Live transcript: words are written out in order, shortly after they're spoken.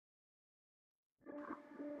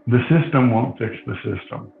The system won't fix the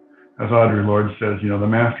system. As Audre Lorde says, the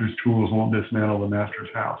master's tools won't dismantle the master's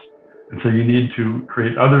house. And so you need to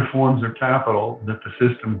create other forms of capital that the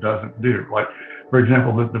system doesn't do. Like, for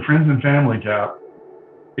example, the friends and family gap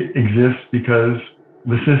exists because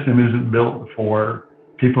the system isn't built for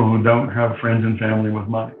people who don't have friends and family with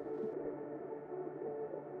money.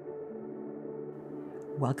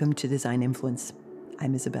 Welcome to Design Influence.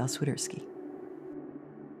 I'm Isabel Swiderski.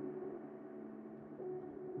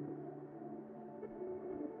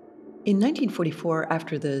 In 1944,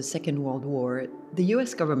 after the Second World War, the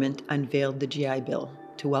U.S. government unveiled the GI Bill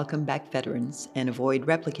to welcome back veterans and avoid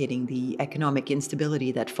replicating the economic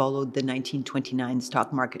instability that followed the 1929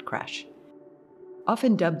 stock market crash.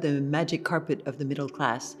 Often dubbed the magic carpet of the middle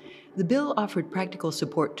class, the bill offered practical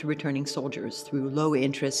support to returning soldiers through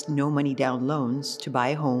low-interest, no-money-down loans to buy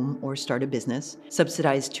a home or start a business,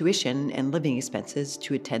 subsidized tuition and living expenses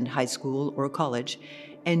to attend high school or college,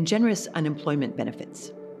 and generous unemployment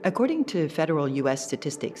benefits. According to federal U.S.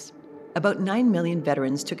 statistics, about 9 million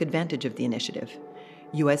veterans took advantage of the initiative.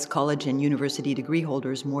 U.S. college and university degree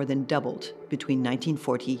holders more than doubled between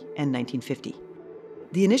 1940 and 1950.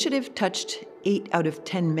 The initiative touched 8 out of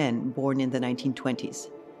 10 men born in the 1920s.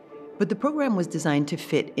 But the program was designed to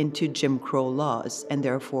fit into Jim Crow laws and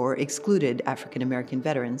therefore excluded African American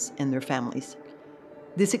veterans and their families.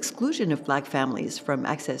 This exclusion of Black families from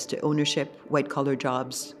access to ownership, white-collar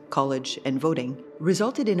jobs, college, and voting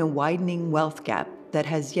resulted in a widening wealth gap that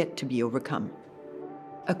has yet to be overcome.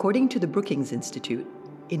 According to the Brookings Institute,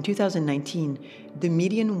 in 2019, the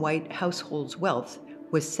median white household's wealth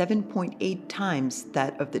was 7.8 times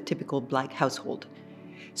that of the typical Black household.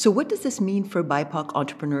 So what does this mean for BIPOC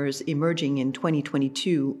entrepreneurs emerging in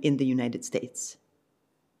 2022 in the United States?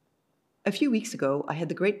 A few weeks ago, I had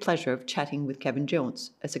the great pleasure of chatting with Kevin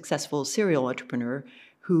Jones, a successful serial entrepreneur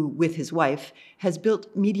who, with his wife, has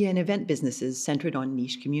built media and event businesses centered on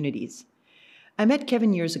niche communities. I met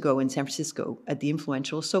Kevin years ago in San Francisco at the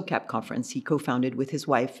influential SOCAP conference he co-founded with his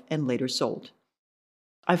wife and later sold.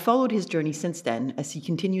 I've followed his journey since then as he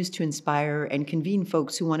continues to inspire and convene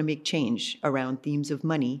folks who want to make change around themes of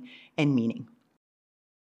money and meaning.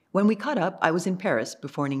 When we caught up, I was in Paris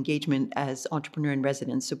before an engagement as entrepreneur in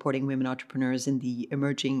residence supporting women entrepreneurs in the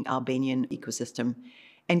emerging Albanian ecosystem,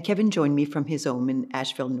 and Kevin joined me from his home in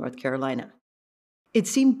Asheville, North Carolina. It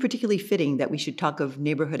seemed particularly fitting that we should talk of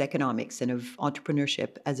neighborhood economics and of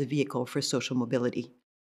entrepreneurship as a vehicle for social mobility.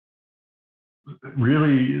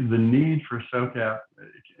 Really, the need for SOCAP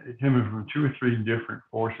came from 2 or 3 different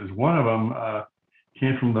forces. One of them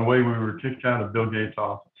came from the way we were kicked out of Bill Gates'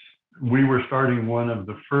 office. We were starting one of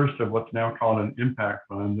the first of what's now called an impact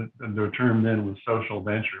fund. The term then was social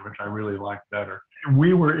venture, which I really liked better.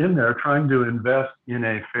 We were in there trying to invest in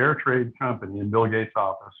a fair trade company in Bill Gates'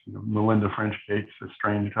 office, Melinda French Gates'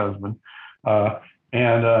 estranged husband.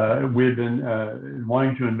 And we had been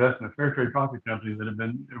wanting to invest in a fair trade coffee company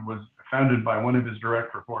that was founded by one of his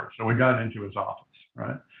direct reports. So we got into his office,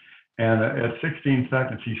 right? And at 16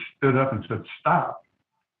 seconds, he stood up and said, "Stop.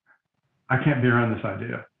 I can't be around this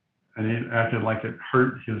idea." And he acted like it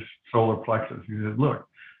hurt his solar plexus. He said, "Look,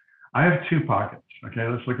 I have 2 pockets. Okay,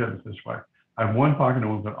 let's look at it this way. I have one pocket I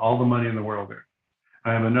want to put all the money in the world in.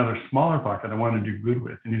 I have another smaller pocket I want to do good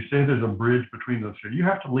with. And you say there's a bridge between those 2. You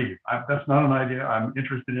have to leave. That's not an idea I'm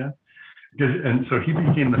interested in." And so he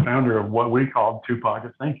became the founder of what we called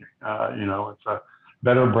 2-pocket thinking. It's a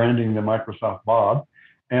better branding than Microsoft Bob.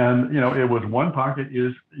 And, it was one pocket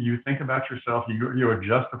is you think about yourself, you are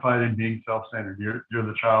justified in being self-centered. You're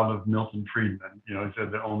the child of Milton Friedman. He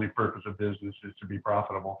said the only purpose of business is to be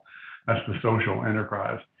profitable. That's the social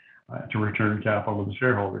enterprise, to return capital to the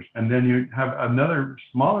shareholders. And then you have another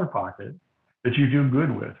smaller pocket that you do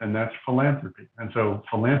good with, and that's philanthropy. And so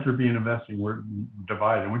philanthropy and investing were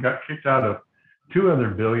divided. We got kicked out of 2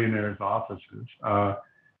 other billionaires' offices,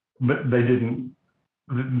 but they didn't,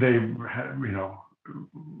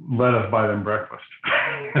 let us buy them breakfast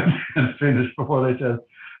and finished before they said,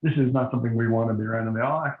 "This is not something we want to be around." And they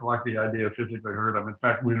all acted like the idea physically hurt them. In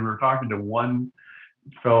fact, we were talking to one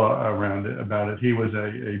fellow around it about it. He was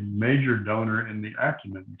a major donor in the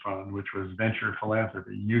Acumen Fund, which was venture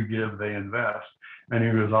philanthropy. You give, they invest. And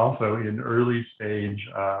he was also in early stage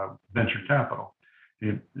venture capital. He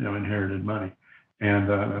inherited money. And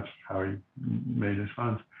that's how he made his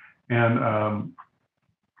funds. And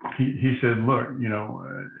he said, "Look,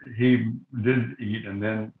 he did eat and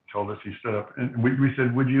then told us he stood up." And we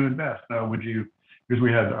said, "Would you invest?" "No." "Would you," because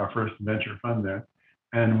we had our first venture fund there.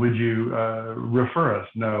 "And would you refer us?"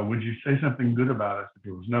 "No." "Would you say something good about us to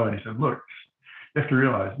people?" "No." And he said, "Look, you have to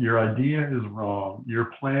realize your idea is wrong. Your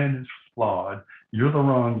plan is flawed. you're the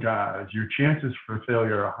wrong guys. Your chances for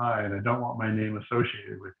failure are high, and I don't want my name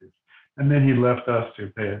associated with it. And then he left us to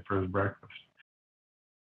pay it for his breakfast.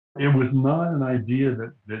 It was not an idea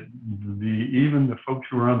that even the folks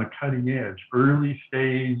who were on the cutting edge, early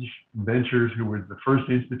stage ventures who were the first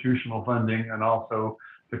institutional funding and also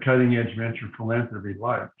the cutting edge venture philanthropy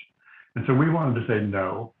liked. And so we wanted to say,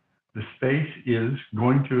 no, the space is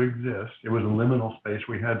going to exist. It was a liminal space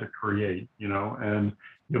we had to create, and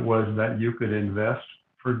it was that you could invest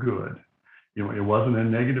for good. It wasn't a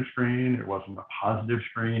negative screen. It wasn't a positive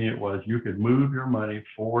screen. It was you could move your money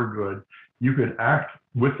for good. You could act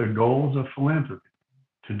with the goals of philanthropy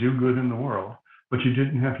to do good in the world, but you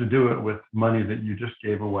didn't have to do it with money that you just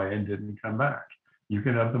gave away and didn't come back. You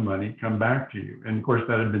could have the money come back to you. And of course,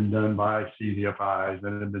 that had been done by CDFIs,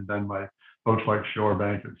 that had been done by folks like Shore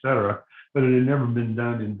Bank, et cetera, but it had never been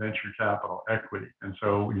done in venture capital equity. And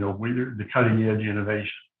so, we're the cutting edge innovation.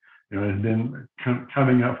 It had been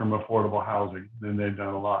coming up from affordable housing, and they've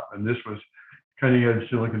done a lot. And this was cutting edge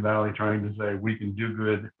Silicon Valley trying to say we can do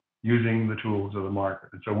good using the tools of the market.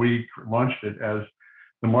 And so we launched it as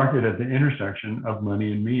the market at the intersection of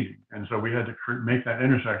money and meaning. And so we had to make that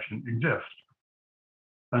intersection exist.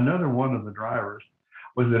 Another one of the drivers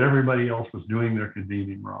was that everybody else was doing their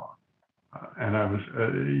convening wrong. And I was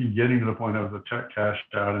getting to the point I was a check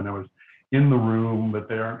cashed out, and I was in the room, but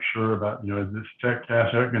they aren't sure about, is this check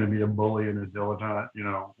cash out going to be a bully and a dilettante, and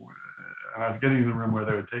I was getting to the room where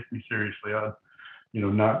they would take me seriously. I'd,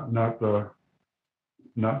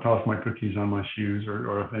 not toss my cookies on my shoes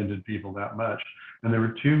or offended people that much. And there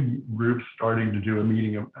were two groups starting to do a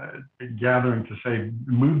meeting of gathering to say,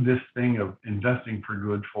 move this thing of investing for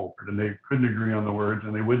good forward. And they couldn't agree on the words,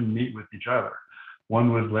 and they wouldn't meet with each other.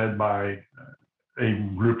 One was led by a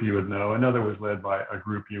group you would know, another was led by a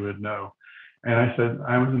group you would know. And I said,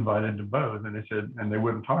 I was invited to both. And they said, and they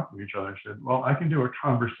wouldn't talk to each other. I said, well, I can do a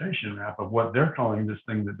conversation map of what they're calling this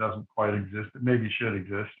thing that doesn't quite exist, that maybe should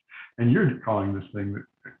exist. And you're calling this thing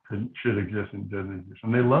that should exist and doesn't exist.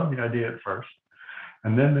 And they loved the idea at first.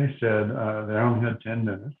 And then they said, they only had 10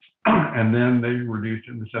 minutes. And then they reduced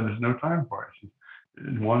it and said, there's no time for it.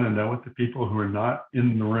 You want to know what the people who are not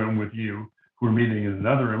in the room with you, who are meeting in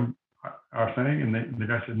another room, are saying? And the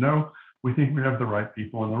guy said, no, we think we have the right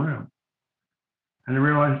people in the room. And I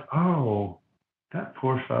realized, oh, that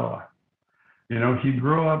poor fella. He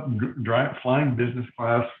grew up flying business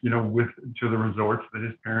class, to the resorts that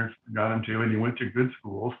his parents got him to, and he went to good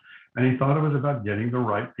schools. And he thought it was about getting the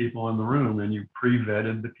right people in the room, and you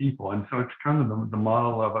pre-vetted the people. And so it's kind of the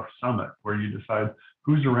model of a summit where you decide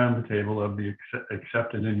who's around the table of the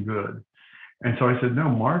accepted and good. And so I said, no,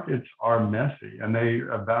 markets are messy, and they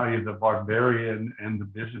value the barbarian and the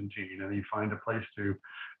Byzantine, and you find a place to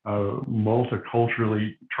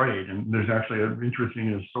multiculturally trade. And there's actually an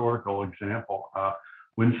interesting historical example.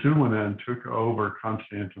 When Suleiman took over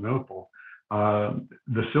Constantinople,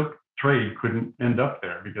 the silk trade couldn't end up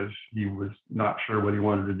there because he was not sure what he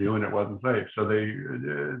wanted to do and it wasn't safe. So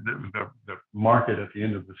the market at the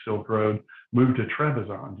end of the Silk Road moved to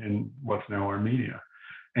Trebizond in what's now Armenia.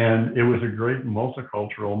 And it was a great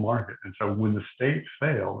multicultural market. And so when the state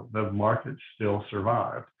failed, the market still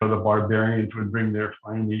survived. So the barbarians would bring their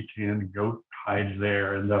finely tanned goat hides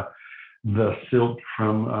there, and the silk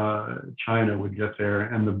from China would get there,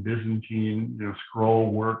 and the Byzantine,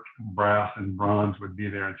 scroll work, brass and bronze would be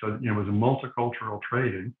there. And so it was a multicultural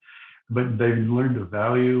trading, but they learned to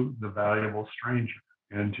value the valuable stranger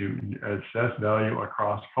and to assess value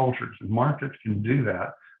across cultures. And markets can do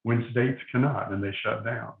that when states cannot, and they shut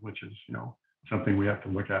down, which is something we have to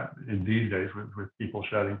look at in these days with people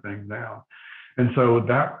shutting things down. And so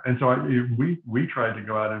we tried to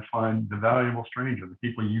go out and find the valuable stranger, the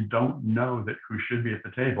people you don't know who should be at the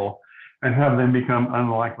table, and have them become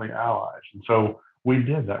unlikely allies. And so we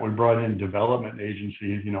did that. We brought in development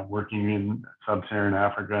agencies, working in sub-Saharan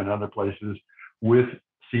Africa and other places with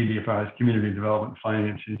CDFIs, community development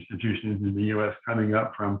finance institutions in the U.S., coming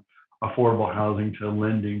up from affordable housing to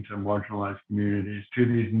lending to marginalized communities, to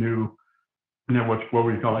these new, what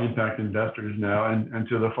we call impact investors now, and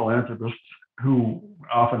to the philanthropists who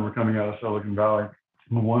often were coming out of Silicon Valley,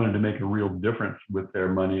 who wanted to make a real difference with their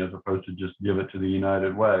money as opposed to just give it to the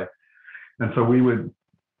United Way. And so we would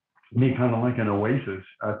be kind of like an oasis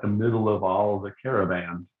at the middle of all of the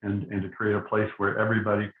caravans, and to create a place where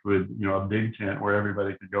everybody could, a big tent where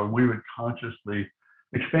everybody could go. And we would consciously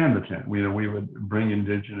expand the tent. We would bring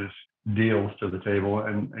indigenous deals to the table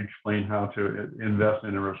and explain how to invest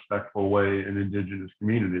in a respectful way in indigenous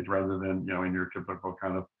communities rather than, in your typical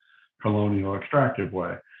kind of colonial extractive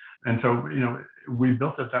way. And so, we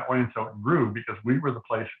built it that way. And so it grew because we were the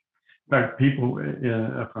place fact, people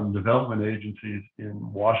from development agencies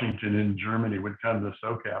in Washington and Germany would come to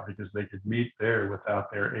SOCAP because they could meet there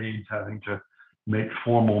without their aides having to make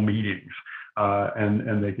formal meetings.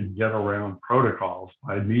 And they could get around protocols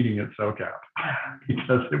by meeting at SOCAP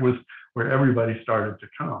because it was where everybody started to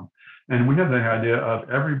come. And we have the idea of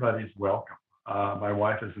everybody's welcome. My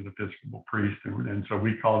wife is an Episcopal priest, and so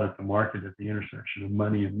we called it the market at the intersection of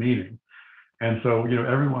money and meaning. And so,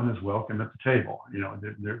 everyone is welcome at the table.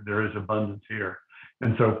 There is abundance here.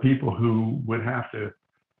 And so people who would have to,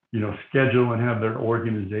 schedule and have their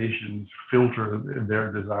organizations filter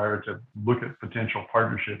their desire to look at potential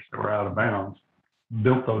partnerships that were out of bounds,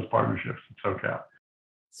 built those partnerships at SOCAP.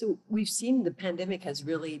 So we've seen the pandemic has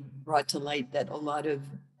really brought to light that a lot of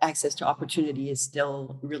access to opportunity is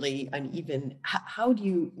still really uneven. How do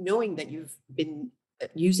you, knowing that you've been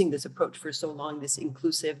using this approach for so long, this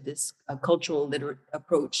inclusive, this cultural literate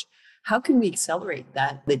approach, how can we accelerate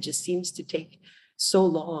that? That just seems to take so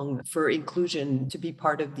long for inclusion to be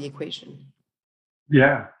part of the equation.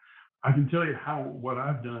 Yeah, I can tell you what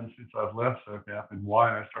I've done since I've left SOCAP and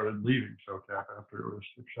why I started leaving SOCAP after it was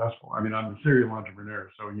successful. I mean, I'm a serial entrepreneur,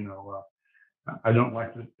 so I don't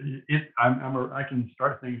like to. I can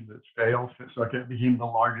start things that fail. SOCAP became the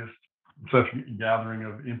largest such gathering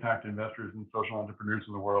of impact investors and social entrepreneurs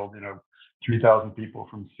in the world. 3,000 people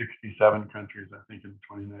from 67 countries, I think, in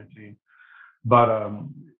 2019. But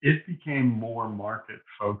it became more market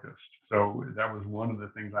focused. So that was one of the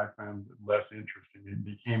things I found less interesting. It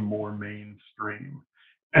became more mainstream.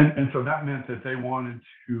 And so that meant that they wanted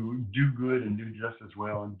to do good and do just as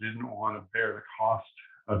well and didn't want to bear the cost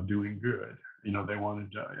of doing good. They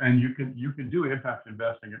wanted to, and you can do impact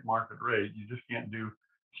investing at market rate. You just can't do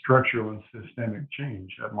structural and systemic change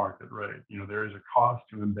at market rate. There is a cost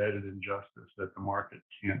to embedded injustice that the market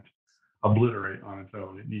can't obliterate on its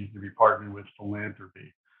own. It needs to be partnered with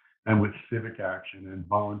philanthropy and with civic action and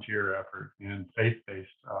volunteer effort and faith-based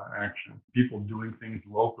action. People doing things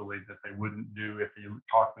locally that they wouldn't do if you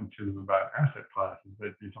talk them to them about asset classes. But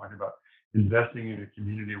if you talk about investing in a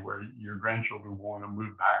community where your grandchildren want to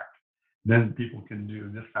move back, then people can do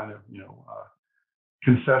this kind of,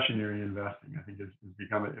 concessionary investing. I think has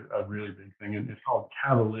become a really big thing, and it's called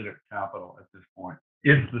catalytic capital at this point.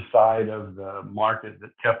 It's the side of the market that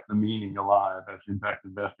kept the meaning alive as impact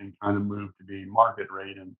investing kind of moved to be market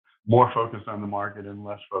rate and more focused on the market and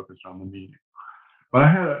less focused on the meaning. But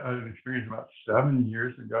I had an experience about 7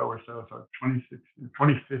 years ago or so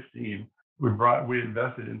 2015. We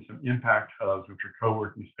invested in some impact hubs, which are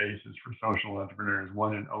co-working spaces for social entrepreneurs.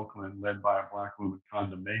 One in Oakland, led by a Black woman,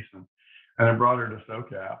 Conda Mason, and I brought her to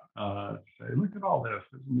SOCAP to say, "Look at all this!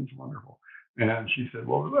 Isn't this wonderful?" And she said,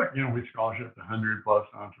 "Well, look, we scholarship 100 plus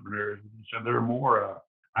entrepreneurs." And she said, "There are more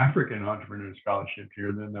African entrepreneur scholarships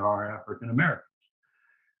here than there are African Americans."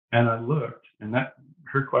 And I looked, and that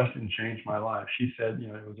her question changed my life. She said,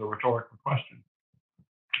 it was a rhetorical question,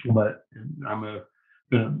 but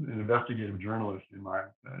been an investigative journalist in my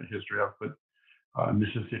history. I've put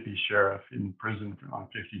Mississippi sheriff in prison on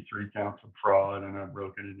 53 counts of fraud, and I've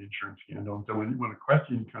broken an insurance scandal. And so when a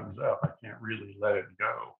question comes up, I can't really let it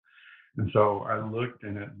go. And so I looked,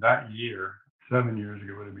 and at that year, 7 years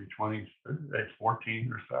ago, it would be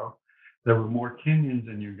 2014 or so, there were more Kenyans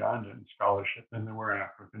and Ugandans scholarship than there were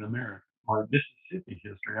African Americans. Or Mississippi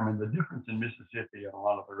history. I mean, the difference in Mississippi and a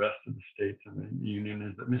lot of the rest of the states in the union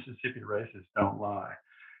is that Mississippi racists don't lie.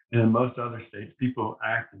 And in most other states, people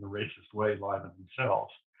act in a racist way, lie to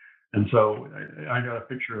themselves. And so I got a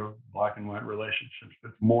picture of black and white relationships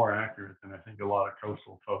that's more accurate than I think a lot of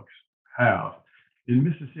coastal folks have. In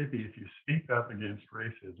Mississippi, if you speak up against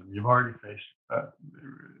racism, you've already faced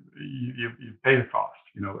you pay the cost.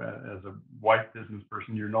 As a white business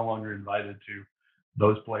person, you're no longer invited to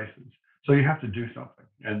those places. So you have to do something.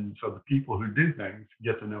 And so the people who do things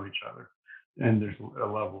get to know each other. And there's a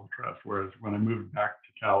level of trust. Whereas when I moved back to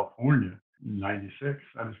California in '96,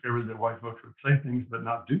 I discovered that white folks would say things but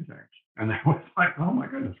not do things. And I was like, oh my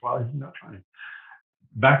goodness, why is he not trying?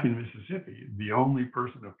 Back in Mississippi, the only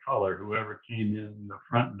person of color who ever came in the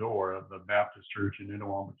front door of the Baptist church in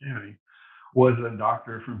Itawamba County was a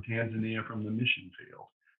doctor from Tanzania from the mission field.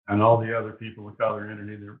 And all the other people of color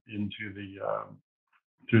entered either into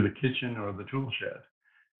through the kitchen or the tool shed.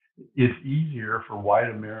 It's easier for white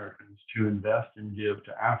Americans to invest and give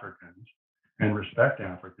to Africans and respect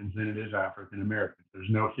Africans than it is African Americans. There's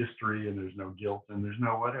no history and there's no guilt and there's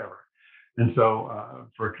no whatever. And so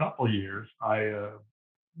for a couple of years, I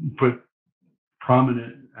put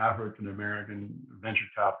prominent African American venture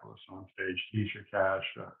capitalists on stage: Keisha Cash,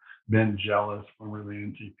 Ben Jealous,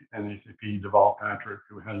 formerly NACP, Deval Patrick,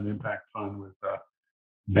 who had an impact fund with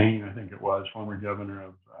Bain, I think it was, former governor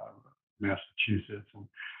of Massachusetts. And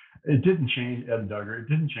it didn't change Ed Duggar. It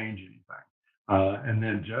didn't change anything. And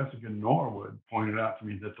then Jessica Norwood pointed out to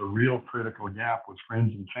me that the real critical gap was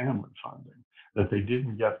friends and family funding, that they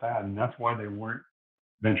didn't get that. And that's why they weren't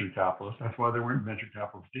venture capitalists. That's why there weren't venture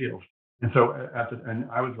capitalist deals. And so and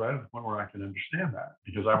I was right at the point where I could understand that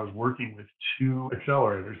because I was working with two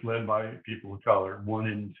accelerators led by people of color, one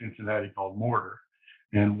in Cincinnati called Mortar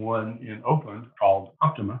and one in Oakland called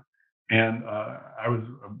Optima. And I was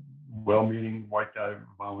a well-meaning white guy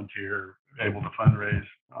volunteer able to fundraise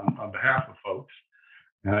on behalf of folks.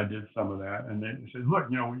 And I did some of that. And they said, look,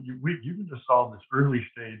 you can just solve this early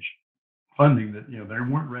stage funding that, they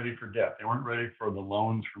weren't ready for debt. They weren't ready for the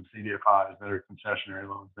loans from CDFIs that are concessionary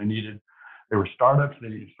loans. They were startups, they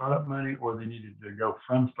needed startup money, or they needed to go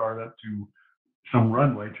from startup to some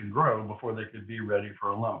runway to grow before they could be ready for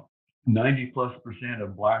a loan. 90+%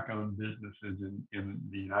 of Black owned businesses in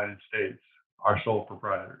the United States are sole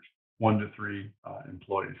proprietors, 1 to 3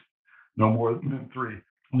 employees, no more than 3.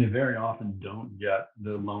 And they very often don't get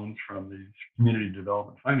the loans from these community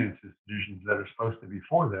development finance institutions that are supposed to be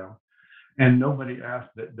for them. And nobody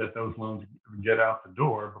asked that those loans get out the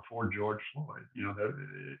door before George Floyd.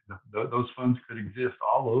 Those funds could exist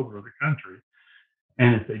all over the country.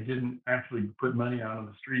 And if they didn't actually put money out on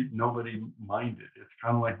the street, nobody minded. It's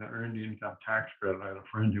kind of like the earned income tax credit. I had a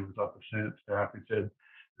friend who was on the Senate staff who said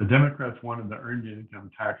the Democrats wanted the earned income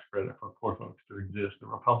tax credit for poor folks to exist. The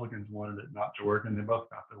Republicans wanted it not to work, and they both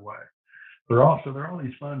got their way. There are all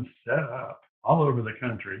these funds set up all over the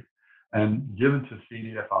country and given to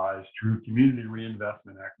CDFIs through Community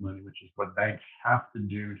Reinvestment Act money, which is what banks have to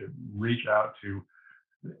do to reach out to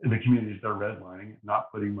the communities they're redlining,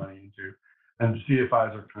 not putting money into. And the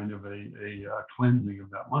CDFIs are kind of a cleansing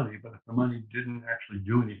of that money. But if the money didn't actually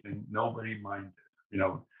do anything, nobody minded.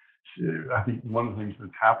 I think one of the things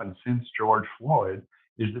that's happened since George Floyd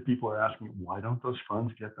is that people are asking, why don't those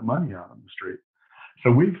funds get the money out on the street? So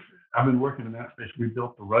I've been working in that space. We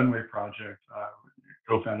built the Runway Project,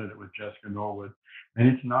 co-founded it with Jessica Norwood,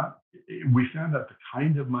 and we found out the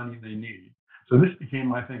kind of money they need. So this became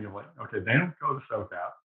my thing of like, okay, they don't go to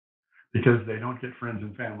SOCAP because they don't get friends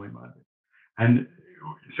and family money. And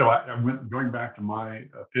so I went going back to my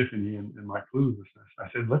epiphany and my cluelessness. I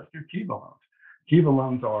said, let's do Kiva loans. Kiva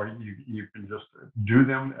loans are, you can just do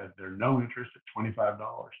them at they're no interest at $25.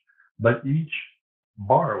 But each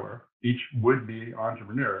borrower, each would-be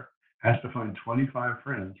entrepreneur has to find 25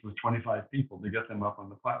 friends with 25 people to get them up on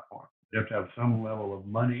the platform. You have to have some level of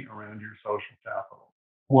money around your social capital.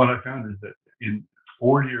 What I found is that in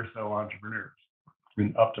 40 or so entrepreneurs,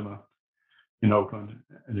 in Optima, in Oakland,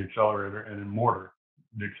 the accelerator, and in Mortar,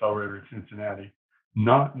 the accelerator in Cincinnati,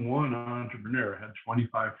 not one entrepreneur had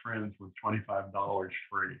 25 friends with $25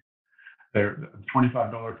 free. Their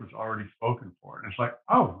 $25 was already spoken for. And it's like,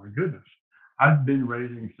 oh my goodness, I've been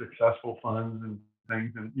raising successful funds and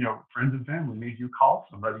things, and friends and family means you call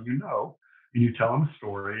somebody and you tell them a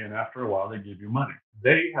story, and after a while they give you money.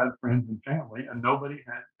 They had friends and family, and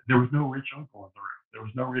there was no rich uncle in the room. There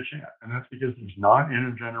was no rich aunt, and that's because there's not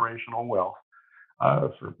intergenerational wealth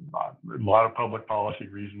for a lot of public policy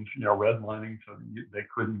reasons. Redlining, so they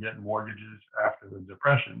couldn't get mortgages after the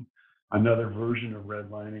Depression. Another version of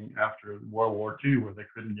redlining after World War II, where they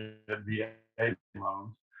couldn't get VA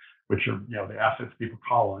loans, which are the assets people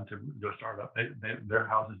call on to go start up. Their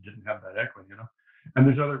houses didn't have that equity, And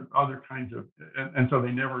there's other kinds of, and so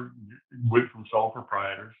they never went from sole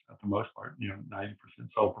proprietors at the most part, 90%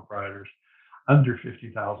 sole proprietors under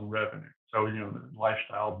 50,000 revenue. So the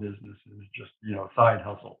lifestyle business is just side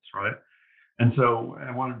hustles, right? And so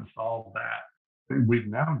I wanted to solve that. We've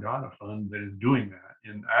now got a fund that is doing that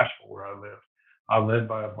in Asheville, where I live, led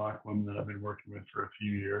by a Black woman that I've been working with for a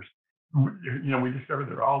few years. We discovered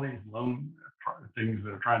there are all these loan things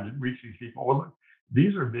that are trying to reach these people. Well, look,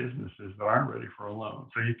 these are businesses that aren't ready for a loan,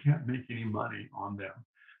 so you can't make any money on them.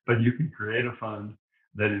 But you can create a fund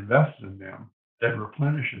that invests in them, that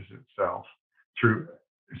replenishes itself through.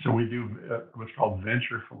 So we do what's called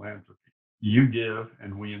venture philanthropy. You give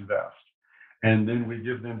and we invest. And then we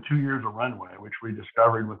give them 2 years of runway, which we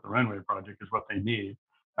discovered with the Runway Project is what they need.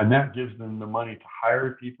 And that gives them the money to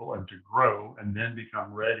hire people and to grow and then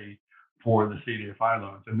become ready for the CDFI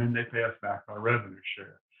loans. And then they pay us back our revenue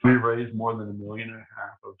share. We raised more than $1.5 million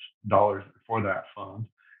for that fund.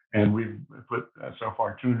 And we've put so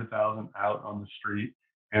far 200,000 out on the street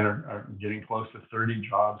and are getting close to 30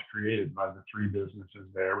 jobs created by the 3 businesses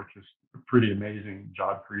there, which is a pretty amazing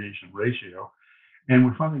job creation ratio. And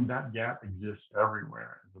we're finding that gap exists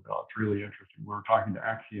everywhere, Isabel. It's really interesting. We were talking to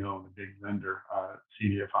Axiom, a big lender,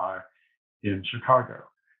 CDFI in Chicago.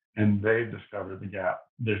 and they've discovered the gap.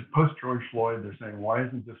 There's post George Floyd, they're saying, why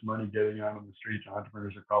isn't this money getting out on the streets to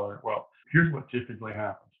entrepreneurs of color? Well, here's what typically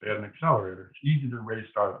happens. They have an accelerator. It's easy to raise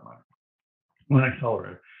startup money. One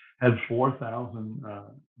accelerator had 4,000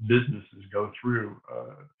 businesses go through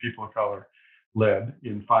people of color led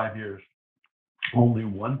in 5 years. Only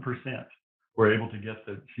 1% were able to get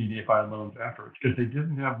the CDFI loans afterwards because they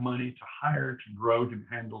didn't have money to hire, to grow, to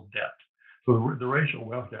handle debt. So the racial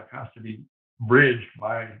wealth gap has to be bridged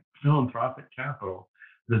by philanthropic capital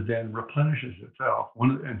that then replenishes itself.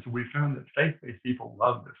 And so we found that faith-based people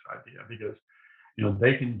love this idea because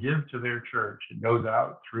they can give to their church. It goes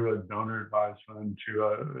out through a donor advised fund to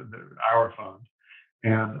our fund.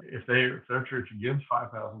 And if their church gives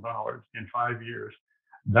 $5,000 in 5 years,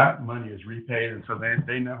 that money is repaid. And so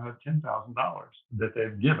they now have $10,000 that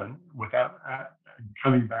they've given without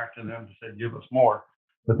coming back to them to say, give us more,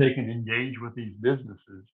 but they can engage with these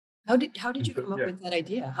businesses. How did you come up with that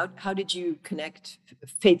idea? How did you connect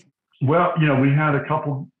faith? Well, we had a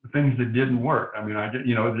couple things that didn't work. I mean,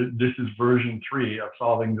 this is version 3 of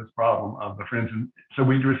solving this problem of the friends. And so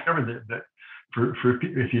we discovered that for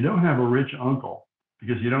if you don't have a rich uncle,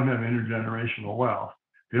 because you don't have intergenerational wealth,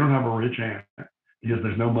 if you don't have a rich aunt, because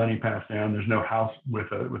there's no money passed down, there's no house with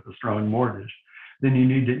a strong mortgage, then you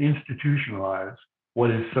need to institutionalize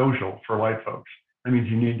what is social for white folks. That means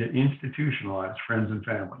you need to institutionalize friends and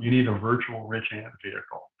family. You need a virtual rich aunt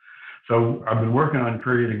vehicle. So I've been working on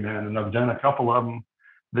creating that, and I've done a couple of them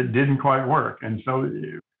that didn't quite work. And so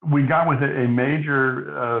we got with a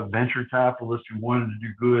major venture capitalist who wanted to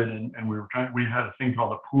do good, and we had a thing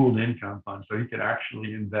called a pooled income fund, so he could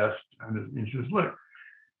actually invest. And he says, look,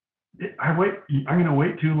 I'm going to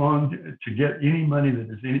wait too long to get any money that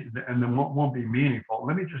is and then won't be meaningful.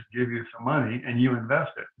 Let me just give you some money and you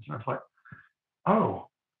invest it. So it's like, oh,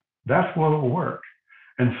 that's what will work.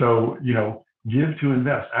 And so, Give to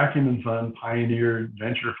Invest. Acumen Fund pioneered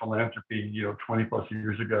venture philanthropy, 20 plus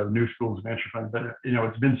years ago, New School's venture fund, but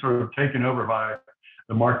it's been sort of taken over by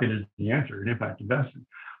the market as the answer in impact investing.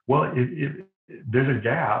 Well, there's a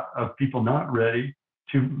gap of people not ready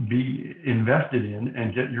to be invested in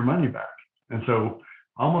and get your money back. And so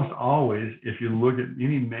almost always, if you look at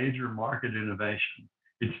any major market innovation,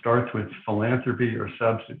 it starts with philanthropy or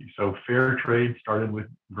subsidy. So fair trade started with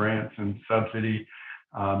grants and subsidy.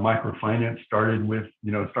 Microfinance started with,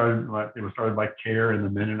 it was started by CARE and the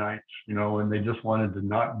Mennonites, and they just wanted to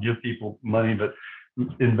not give people money, but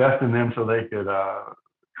invest in them so they could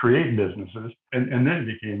create businesses. And then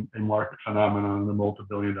it became a market phenomenon in the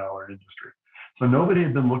multi-billion-dollar industry. So nobody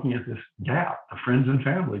had been looking at this gap, the friends and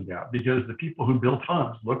family gap, because the people who built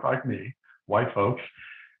funds look like me, white folks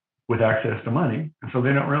with access to money. And so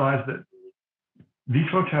they don't realize that these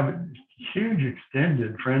folks have huge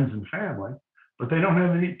extended friends and family, but they don't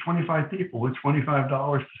have any 25 people with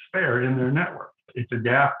 $25 to spare in their network. It's a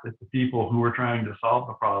gap that the people who were trying to solve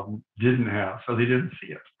the problem didn't have, so they didn't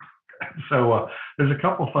see it. So there's a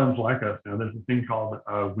couple funds like us now. There's a thing called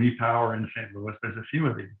We Power in St. Louis. There's a few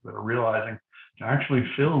of these that are realizing to actually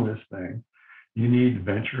fill this thing, you need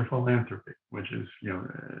venture philanthropy, which is,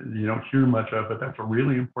 you don't hear much of, but that's a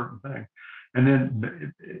really important thing. And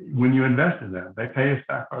then when you invest in that, they pay us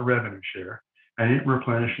back by revenue share, and it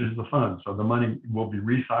replenishes the fund. So the money will be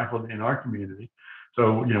recycled in our community.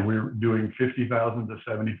 So, we're doing $50,000 to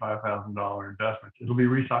 $75,000 investments. It'll be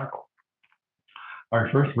recycled. Our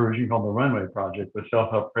first version, called the Runway Project, with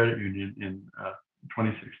Self-Help Credit Union in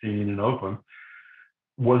 2016 in Oakland,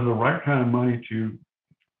 was the right kind of money to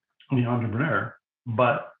the entrepreneur,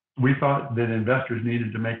 but we thought that investors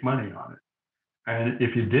needed to make money on it. And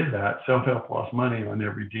if you did that, Self-Help lost money on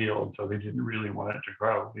every deal, and so they didn't really want it to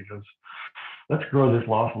grow because let's grow this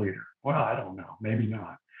loss leader. Well, I don't know, maybe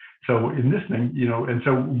not. So in this thing, and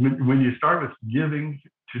so when you start with giving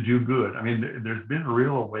to do good, I mean, there's been a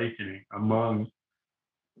real awakening among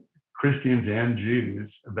Christians and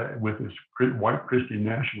Jews that with this white Christian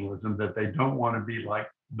nationalism that they don't want to be like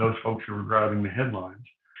those folks who are driving the headlines.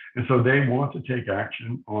 And so they want to take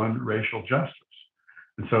action on racial justice.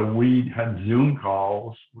 And so we had Zoom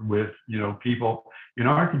calls with, people in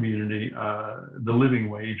our community. The Living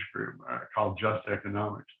Wage Group, called Just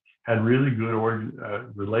Economics, had really good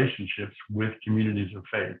relationships with communities of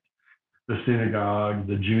faith. The synagogue,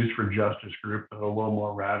 the Jews for Justice group, a little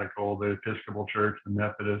more radical, the Episcopal Church, the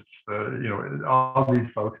Methodists, all these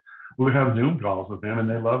folks. We would have Zoom calls with them, and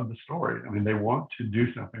they love the story. I mean, they want to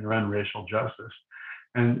do something around racial justice,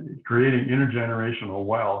 and creating intergenerational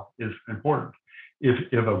wealth is important.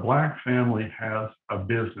 If a Black family has a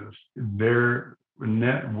business, their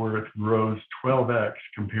net worth grows 12x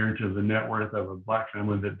compared to the net worth of a Black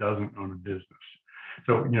family that doesn't own a business.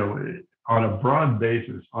 So, on a broad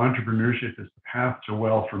basis, entrepreneurship is the path to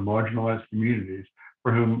wealth for marginalized communities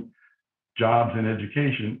for whom jobs and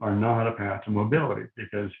education are not a path to mobility,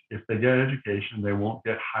 because if they get education, they won't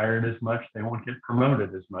get hired as much, they won't get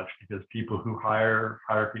promoted as much, because people who hire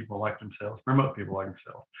people like themselves, promote people like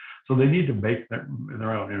themselves. So they need to make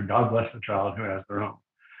their own. God bless the child who has their own.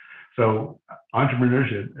 So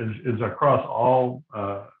entrepreneurship is across all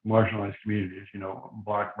marginalized communities,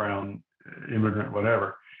 Black, brown, immigrant,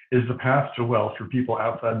 whatever, is the path to wealth for people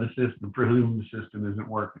outside the system for whom the system isn't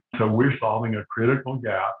working. So we're solving a critical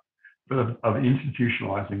gap of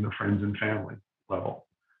institutionalizing the friends and family level.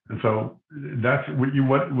 And so that's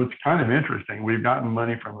what's kind of interesting. We've gotten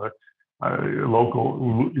money from a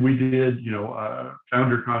local, we did,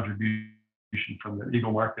 founder contribution from the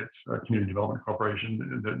Eagle Markets Community Development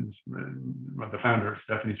Corporation. The founder,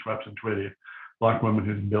 Stephanie Swepson-Twitty, Black woman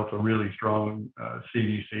who's built a really strong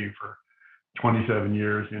CDC for 27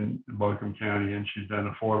 years in Buncombe County, and she's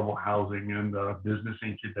done affordable housing and business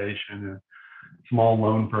incubation and small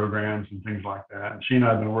loan programs and things like that. And she and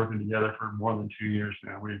I have been working together for more than 2 years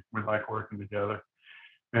now. We like working together.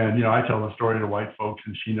 And, I tell the story to white folks,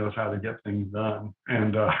 and she knows how to get things done.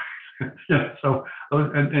 And, so,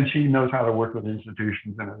 and she knows how to work with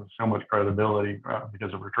institutions and has so much credibility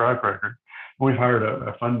because of her track record. We've hired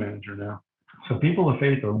a fund manager now. So people of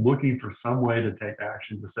faith are looking for some way to take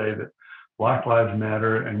action to say that Black Lives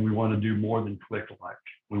Matter, and we want to do more than click like.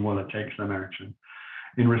 We want to take some action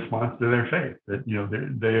in response to their faith, that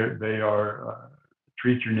they are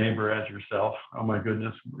treat your neighbor as yourself. Oh my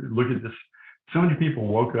goodness, look at this. So many people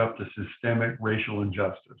woke up to systemic racial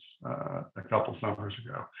injustice a couple summers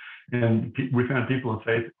ago, and we found people of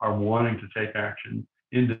faith are wanting to take action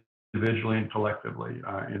individually and collectively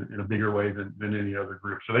in a bigger way than any other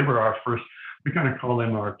group. So they were our first. We kind of call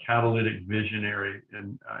them our catalytic visionary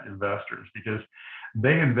investors, because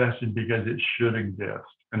they invested because it should exist.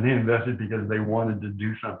 And they invested because they wanted to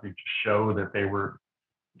do something to show that they were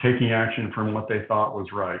taking action from what they thought was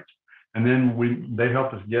right. And then they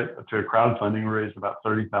helped us get to a crowdfunding. We raised about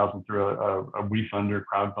 $30,000 through a WeFunder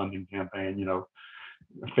crowdfunding campaign,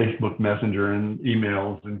 Facebook Messenger and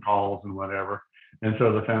emails and calls and whatever. And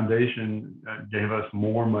so the foundation gave us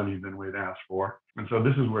more money than we'd asked for. And so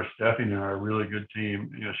this is where Stephanie and I are a really good team.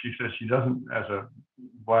 She says she doesn't, as a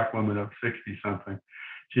Black woman of 60 something,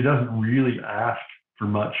 she doesn't really ask for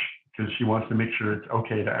much, because she wants to make sure it's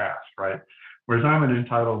okay to ask, right? Whereas I'm an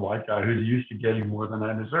entitled white guy who's used to getting more than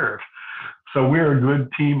I deserve. So we're a good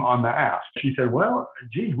team on the ask. She said, well,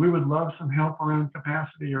 geez, we would love some help around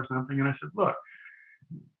capacity or something. And I said, look,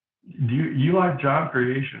 do you like job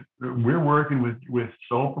creation? We're working with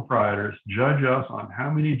sole proprietors. Judge us on how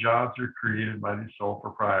many jobs are created by these sole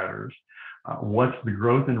proprietors. What's the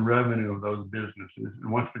growth in revenue of those businesses?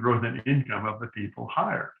 And what's the growth in income of the people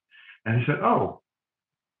hired? And he said, oh,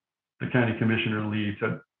 the county commissioner Lee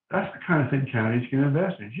said, that's the kind of thing counties can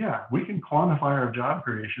invest in. Yeah, we can quantify our job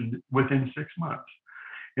creation within 6 months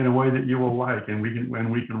in a way that you will like, and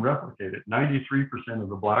we can replicate it. 93% of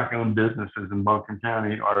the Black-owned businesses in Buncombe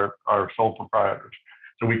County are sole proprietors,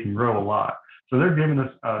 so we can grow a lot. So they're giving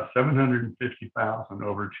us $750,000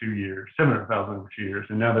 over 2 years, $700,000 over 2 years,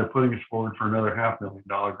 and now they're putting us forward for another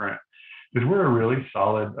 $500,000 grant, because we're a really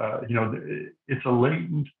solid. It's a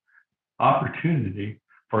latent opportunity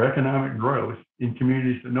for economic growth in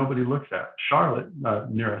communities that nobody looks at. Charlotte,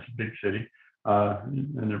 near us, a big city,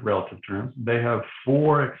 in the relative terms, they have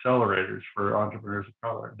 4 accelerators for entrepreneurs of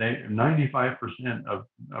color. 95% of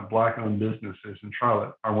Black-owned businesses in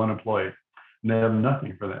Charlotte are unemployed, and they have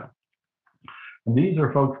nothing for them. And these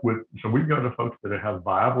are folks so we go to folks that have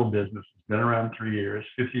viable businesses, been around 3 years,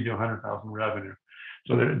 50 to 100,000 revenue.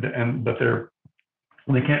 So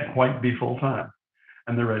they can't quite be full-time,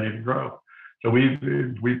 and they're ready to grow. So we've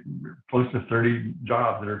close to 30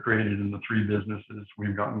 jobs that are created in the 3 businesses.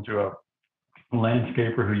 We've gotten to a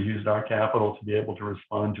landscaper who used our capital to be able to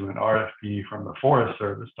respond to an RFP from the Forest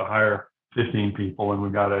Service to hire 15 people. And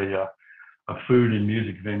we've got a food and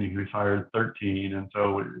music venue who's hired 13. And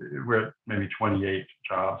so we're at maybe 28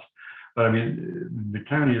 jobs. But I mean, the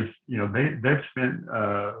county is, they've spent,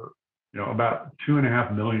 about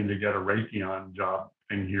 $2.5 million to get a Raytheon job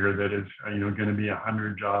thing here that is, going to be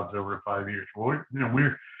 100 jobs over 5 years. Well,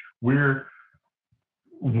 we're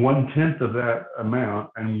 1/10 of that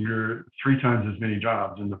amount, and we're 3 times as many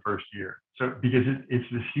jobs in the first year. So because it's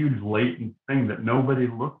this huge latent thing that nobody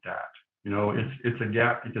looked at. It's a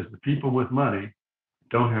gap because the people with money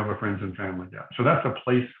don't have a friends and family gap. So that's a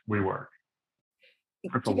place we work.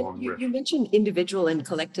 That's a Given long you, list. you mentioned individual and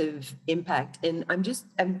collective impact, and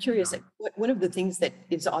I'm curious, like, one of the things that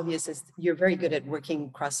is obvious is you're very good at working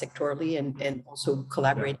cross-sectorally and also Yeah.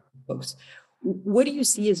 collaborating with folks. What do you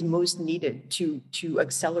see as most needed to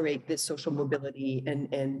accelerate this social mobility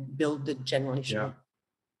and build the Yeah. generational?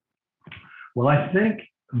 Well, I think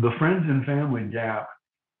the friends and family gap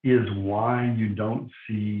is why you don't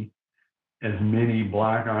see as many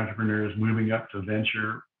Black entrepreneurs moving up to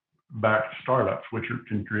venture backed startups, which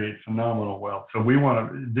can create phenomenal wealth. So we want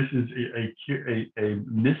to, this is a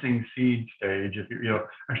missing seed stage. If you know,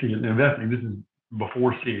 actually in investing, this is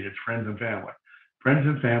before seed, it's friends and family. Friends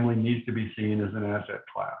and family needs to be seen as an asset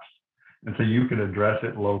class. And so you can address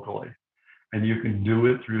it locally and you can do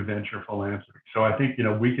it through venture philanthropy. So I think,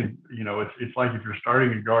 we can, it's like if you're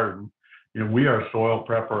starting a garden, we are soil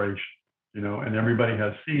preparation, and everybody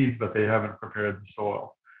has seeds, but they haven't prepared the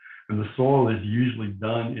soil. And the soil is usually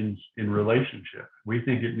done in relationship. We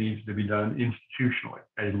think it needs to be done institutionally,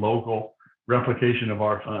 a local replication of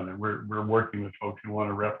our fund. And we're working with folks who want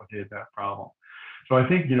to replicate that problem. So I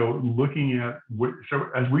think, looking at,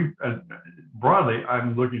 so as broadly,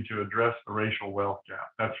 I'm looking to address the racial wealth gap.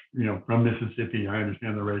 That's, from Mississippi, I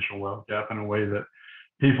understand the racial wealth gap in a way that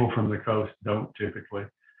people from the coast don't typically,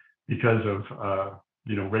 because of,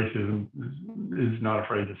 racism is not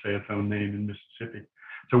afraid to say its own name in Mississippi.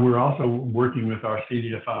 So we're also working with our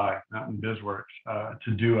CDFI, Mountain BizWorks,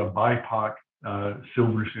 to do a BIPOC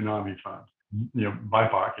Silver Tsunami Fund.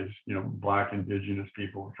 BIPOC is, Black, Indigenous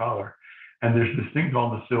people of color. And there's this thing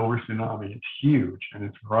called the Silver Tsunami. It's huge and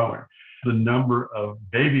it's growing. The number of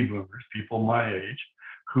baby boomers, people my age,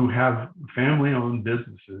 who have family-owned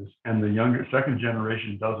businesses and the younger second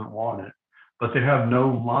generation doesn't want it, but they have no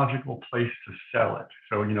logical place to sell it.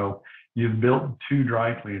 So, you've built 2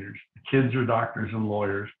 dry cleaners, the kids are doctors and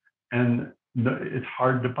lawyers, and it's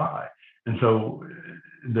hard to buy. And so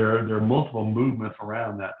there are multiple movements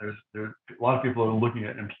around that. There's a lot of people are looking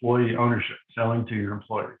at employee ownership, selling to your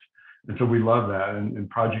employees. And so we love that. And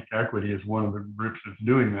Project Equity is one of the groups that's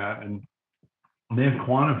doing that. And they've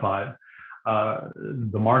quantified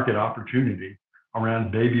the market opportunity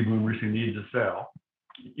around baby boomers who need to sell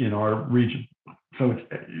in our region. So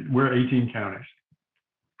we're 18 counties.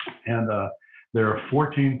 And there are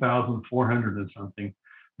 14,400 and something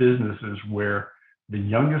businesses where the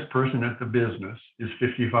youngest person at the business is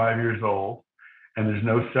 55 years old, and there's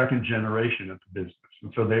no second generation at the business.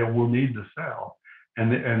 And so they will need to sell.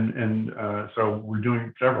 And so we're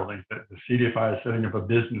doing several things. The CDFI is setting up a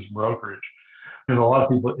business brokerage. There's a lot of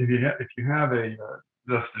people, if you have a,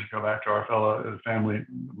 let's just go back to our fellow family,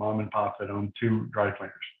 mom and pop that own 2 dry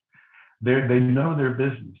cleaners. They know their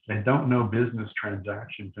business. They don't know business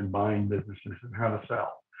transactions and buying businesses and how to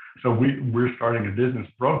sell. So we're starting a business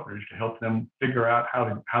brokerage to help them figure out how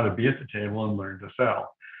to be at the table and learn to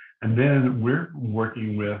sell. And then we're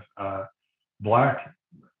working with Black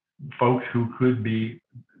folks who could be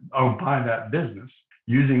owned by that business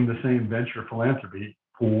using the same venture philanthropy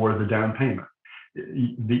for the down payment.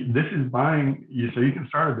 This is buying, so you can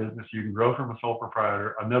start a business, you can grow from a sole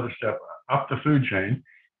proprietor. Another step up the food chain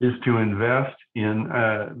is to invest in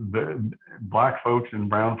the Black folks and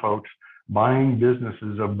brown folks buying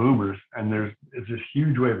businesses of boomers. And it's this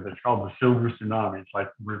huge wave that's called the Silver Tsunami. It's like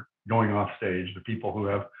we're going off stage, the people who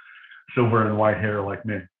have silver and white hair like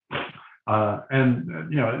me.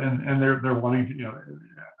 And they're wanting to,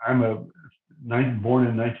 I'm born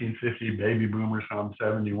in 1950 baby boomer, so I'm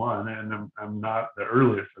 71, and I'm not the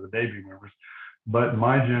earliest of the baby boomers, but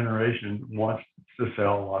my generation wants to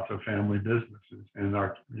sell lots of family businesses, and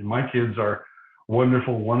my kids are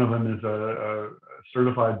wonderful. One of them is a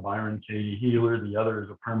certified Byron Katie healer, the other is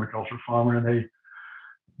a permaculture farmer, and they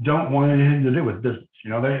don't want anything to do with business.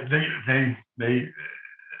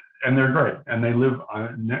 And they're great, and they live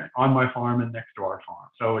on my farm and next to our farm.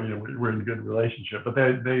 So we're in a good relationship. But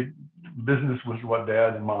business was what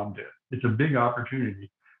Dad and Mom did. It's a big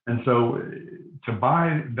opportunity, and so to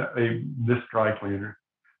buy this dry cleaner,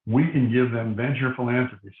 we can give them venture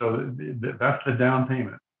philanthropy. So that's the down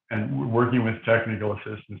payment, and we're working with technical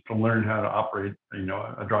assistance to learn how to operate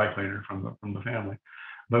a dry cleaner from the family.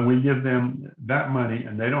 But we give them that money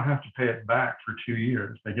and they don't have to pay it back for 2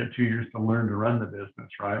 years. They get 2 years to learn to run the business,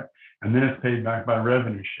 right? And then it's paid back by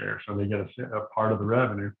revenue share. So they get a part of the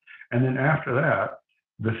revenue. And then after that,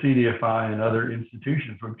 the CDFI and other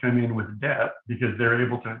institutions would come in with debt because they're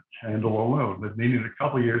able to handle a loan. But they need a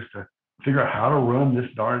couple of years to figure out how to run this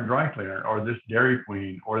darn dry cleaner or this Dairy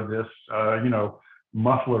Queen or this,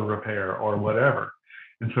 muffler repair or whatever.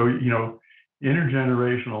 And so,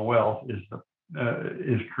 intergenerational wealth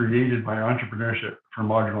is created by entrepreneurship for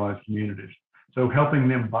marginalized communities. So helping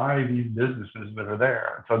them buy these businesses that are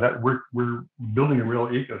there, so that we're building a real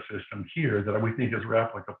ecosystem here that we think is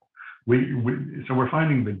replicable. So we're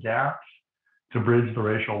finding the gaps to bridge the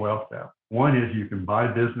racial wealth gap. One is you can buy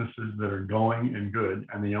businesses that are going and good,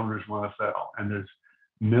 and the owners want to sell. And there's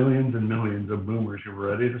millions and millions of boomers who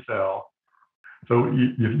are ready to sell. So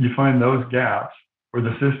you find those gaps where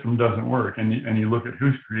the system doesn't work, and you look at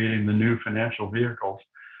who's creating the new financial vehicles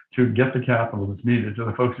to get the capital that's needed to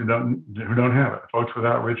the folks who don't have it, folks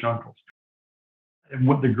without rich uncles. And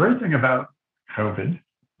what the great thing about COVID,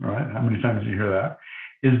 right? How many times do you hear that?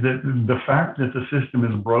 Is that the fact that the system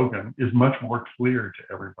is broken is much more clear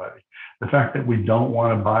to everybody. The fact that we don't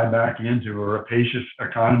want to buy back into a rapacious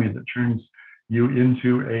economy that turns you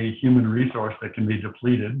into a human resource that can be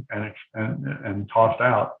depleted and tossed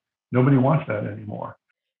out. Nobody wants that anymore.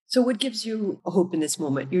 So what gives you hope in this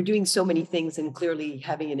moment? You're doing so many things and clearly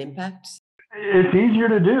having an impact. It's easier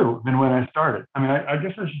to do than when I started. I mean, I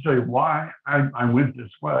guess I should tell you why I went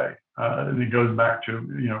this way. And it goes back to,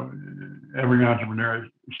 every entrepreneur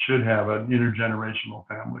should have an intergenerational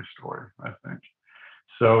family story, I think.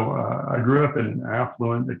 So I grew up in an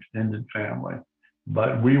affluent extended family,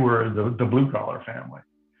 but we were the blue collar family.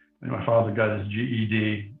 And my father got his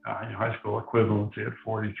GED, high school equivalency at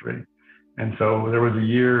 43. And so there was a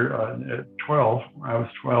year at 12, I was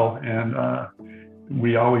 12, and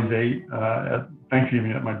we always ate at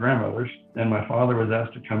Thanksgiving at my grandmother's, and my father was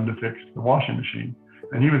asked to come to fix the washing machine.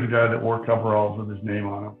 And he was a guy that wore coveralls with his name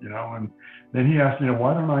on them, and then he asked,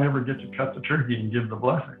 why don't I ever get to cut the turkey and give the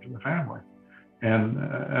blessing to the family? And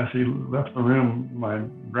as he left the room, my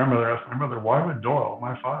grandmother asked my mother, why would Doyle,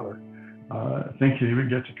 my father, think he would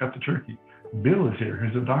get to cut the turkey? Bill is here,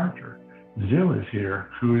 who's a doctor. Zill is here,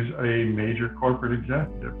 who's a major corporate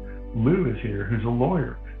executive. Lou is here, who's a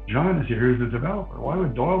lawyer. John is here, who's a developer. Why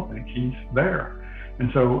would Doyle think he's there? And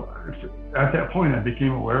so at that point, I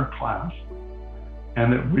became aware of class,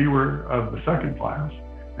 and that we were of the second class.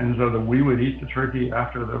 And so that we would eat the turkey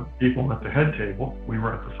after the people at the head table. We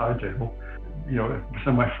were at the side table.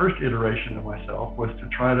 So my first iteration of myself was to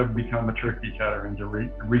try to become a turkey cutter and to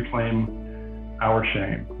reclaim our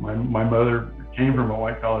shame. My mother came from a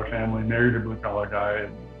white collar family, married a blue collar guy,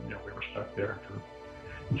 and we were stuck there.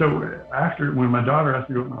 And so when my daughter asked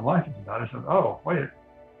me what my life is about, I said, oh, wait,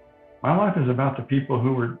 my life is about the people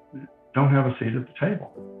who don't have a seat at the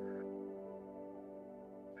table.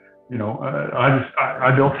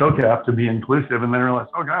 I built SOCAP to be inclusive, and then realized,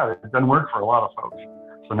 oh God, it doesn't work for a lot of folks.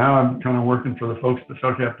 So now I'm kind of working for the folks that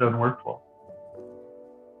SOCAP doesn't work for.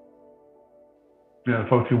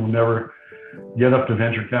 Folks who will never get up to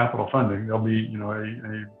venture capital funding. There'll be,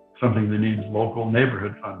 something that needs local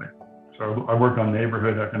neighborhood funding. So I work on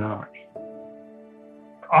neighborhood economics.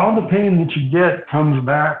 All the pain that you get comes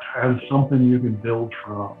back as something you can build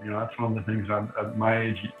from. That's one of the things at my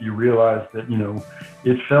age, you realize that,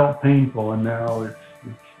 it felt painful, and now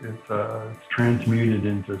it's transmuted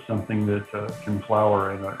into something that can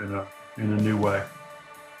flower in a new way.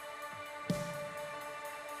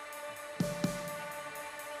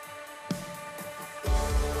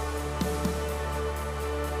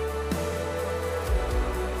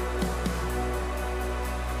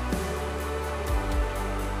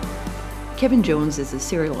 Kevin Jones is a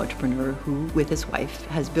serial entrepreneur who, with his wife,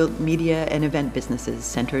 has built media and event businesses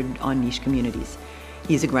centered on niche communities.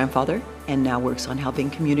 He's a grandfather and now works on helping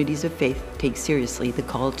communities of faith take seriously the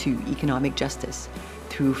call to economic justice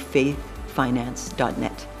through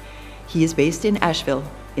faithfinance.net. He is based in Asheville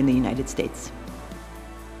in the United States.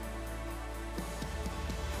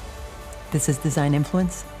 This is Design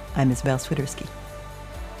Influence. I'm Isabel Swiderski.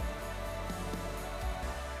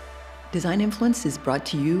 Design Influence is brought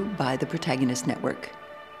to you by the Protagonist Network.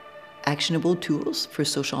 Actionable tools for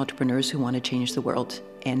social entrepreneurs who want to change the world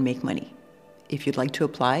and make money. If you'd like to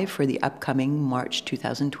apply for the upcoming March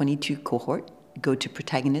 2022 cohort, go to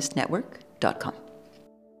protagonistnetwork.com.